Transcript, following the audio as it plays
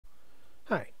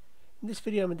In this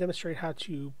video, I'm going to demonstrate how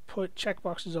to put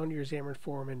checkboxes on your Xamarin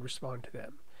form and respond to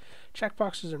them.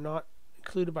 Checkboxes are not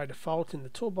included by default in the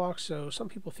toolbox, so some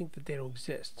people think that they don't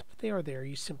exist, but they are there.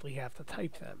 You simply have to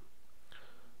type them.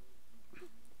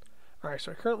 Alright,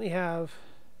 so I currently have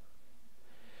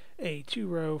a two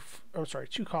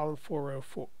column, 4-row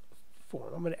form.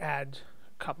 I'm going to add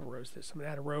a couple rows to this. I'm going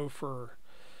to add a row for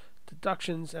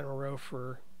deductions and a row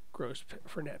for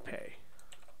net pay.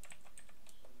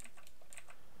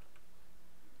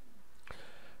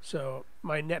 So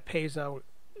my net pay is going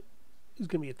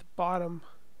to be at the bottom.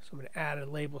 So I'm going to add a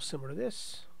label similar to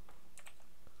this.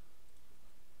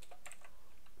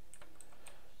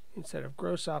 Instead of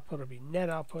gross output, it'll be net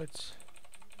outputs.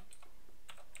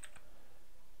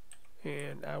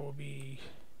 And I will be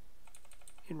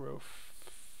in row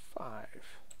 5.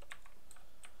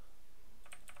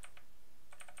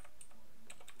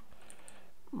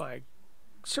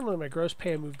 Similarly, my gross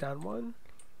pay I move down 1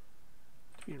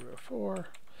 to be in row 4.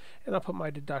 And I'll put my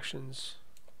deductions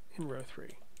in row 3.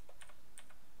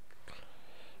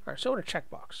 Alright, so in a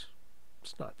checkbox,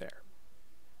 it's not there.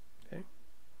 Okay.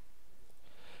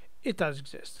 It does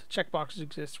exist. Checkboxes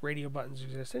exist, radio buttons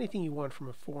exist, anything you want from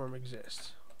a form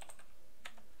exists.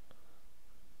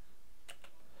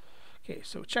 Okay,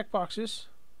 so checkboxes,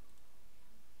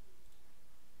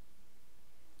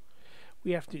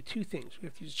 we have to do two things. We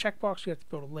have to use a checkbox, we have to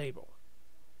build a label.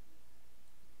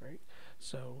 Right?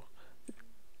 So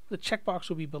the checkbox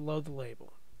will be below the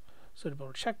label. So to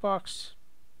build a checkbox,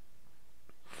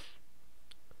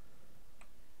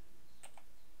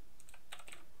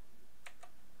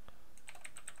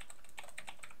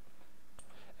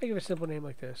 I give it a simple name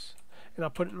like this, and I'll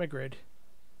put it in my grid.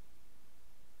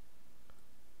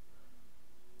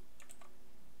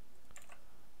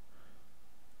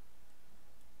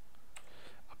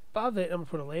 Above it, I'm going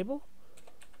to put a label.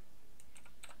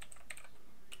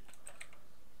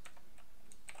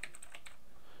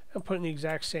 And put in the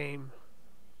exact same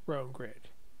row and grid.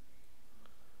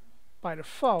 By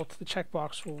default, the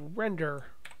checkbox will render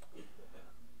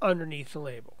underneath the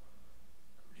label.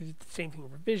 We did the same thing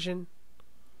with revision.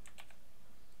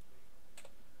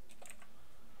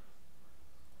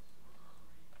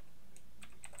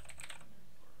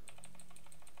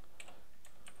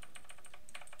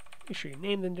 Make sure you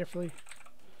name them differently.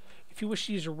 If you wish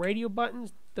to use radio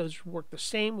buttons, those work the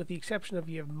same with the exception of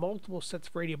you have multiple sets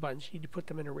of radio buttons. You need to put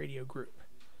them in a radio group.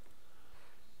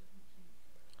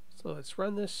 So let's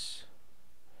run this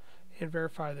and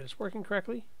verify that it's working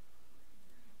correctly.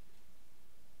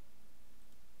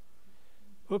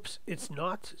 Oops, it's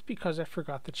not. It's because I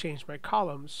forgot to change my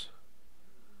columns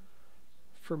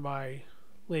for my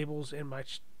labels and my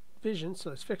vision. So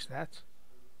let's fix that.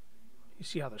 You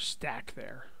see how they're stacked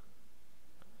there.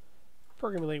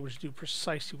 Programming languages do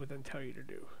precisely what they tell you to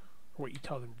do, or what you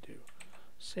tell them to do.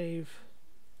 Save,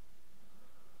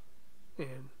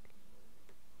 and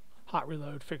hot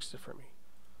reload fixed it for me.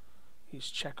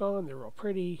 Use check on, they're real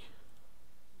pretty.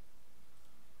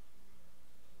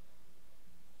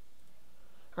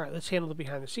 Alright, let's handle the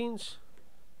behind the scenes.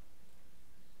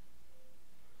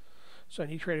 So I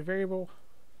need to create a variable,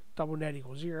 double net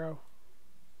equals 0.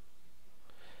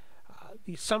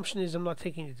 The assumption is I'm not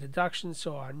taking the deductions,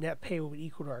 so our net pay will be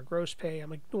equal to our gross pay.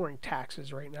 I'm ignoring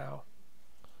taxes right now.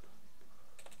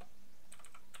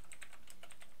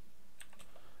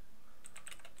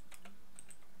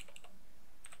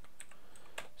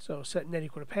 So set net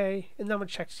equal to pay, and then I'm going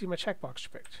to check to see my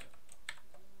checkbox picked.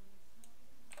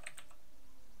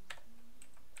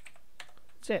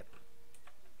 That's it.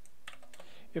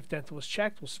 If dental was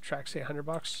checked, we'll subtract, say,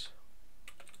 $100.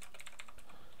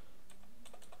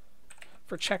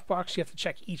 For checkbox, you have to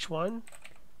check each one.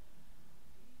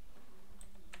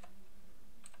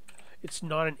 It's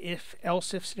not an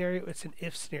if-else-if scenario, it's an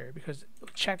if scenario because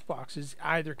checkboxes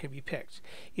either can be picked.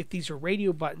 If these are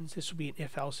radio buttons, this will be an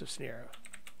if-else-if scenario.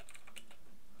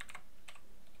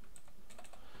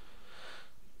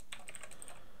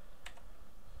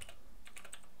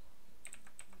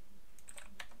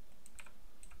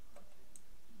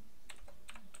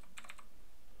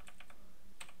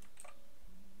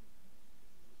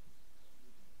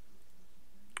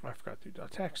 I forgot to do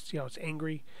 .text. See how it's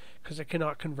angry? Because I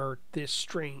cannot convert this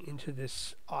string into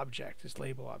this object, this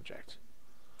label object.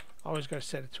 Always got to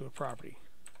set it to a property.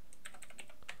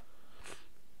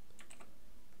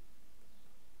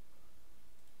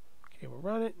 Okay, we'll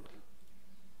run it.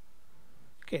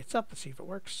 Okay, it's up. Let's see if it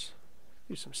works.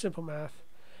 Do some simple math.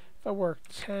 If I work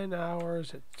 10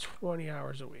 hours at 20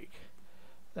 hours a week,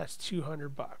 that's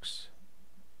 $200.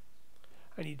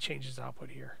 I need to change this output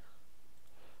here.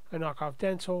 I knock off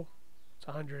dental, it's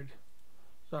 100.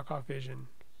 Knock off vision,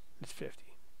 it's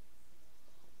 50.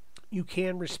 You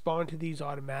can respond to these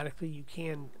automatically. You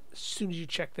can, as soon as you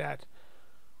check that,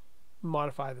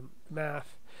 modify the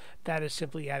math. That is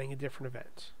simply adding a different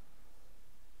event.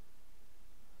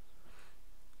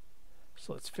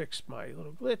 So let's fix my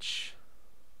little glitch.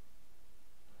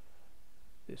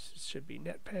 This should be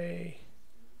net pay.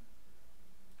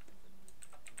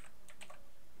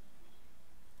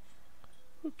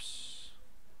 Oops,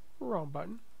 wrong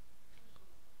button.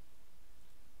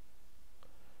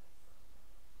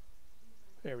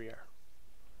 There we are.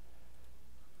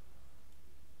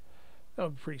 That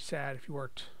would be pretty sad if you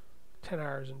worked 10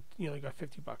 hours and you only got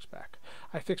 $50 back.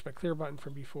 I fixed my clear button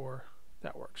from before.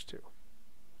 That works too.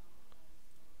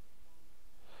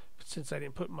 But since I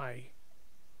didn't put my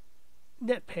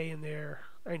net pay in there,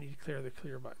 I need to clear the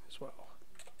clear button as well.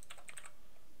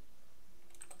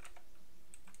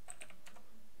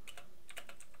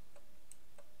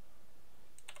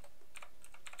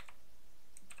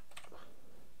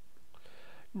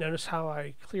 Notice how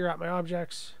I clear out my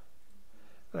objects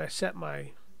and I set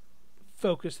my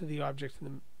focus to the object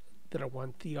that I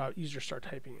want the user to start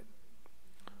typing in.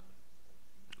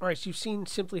 Alright, so you've seen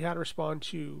simply how to respond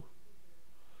to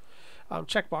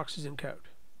checkboxes in code.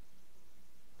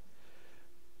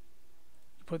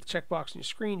 You put the checkbox on your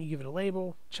screen, you give it a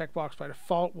label. Checkbox by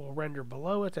default will render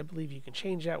below it. I believe you can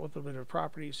change that with a little bit of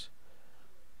properties.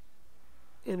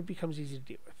 And it becomes easy to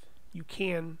deal with. You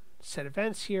can set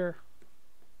events here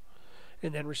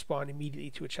and then respond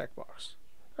immediately to a checkbox.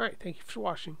 Alright, thank you for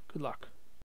watching. Good luck.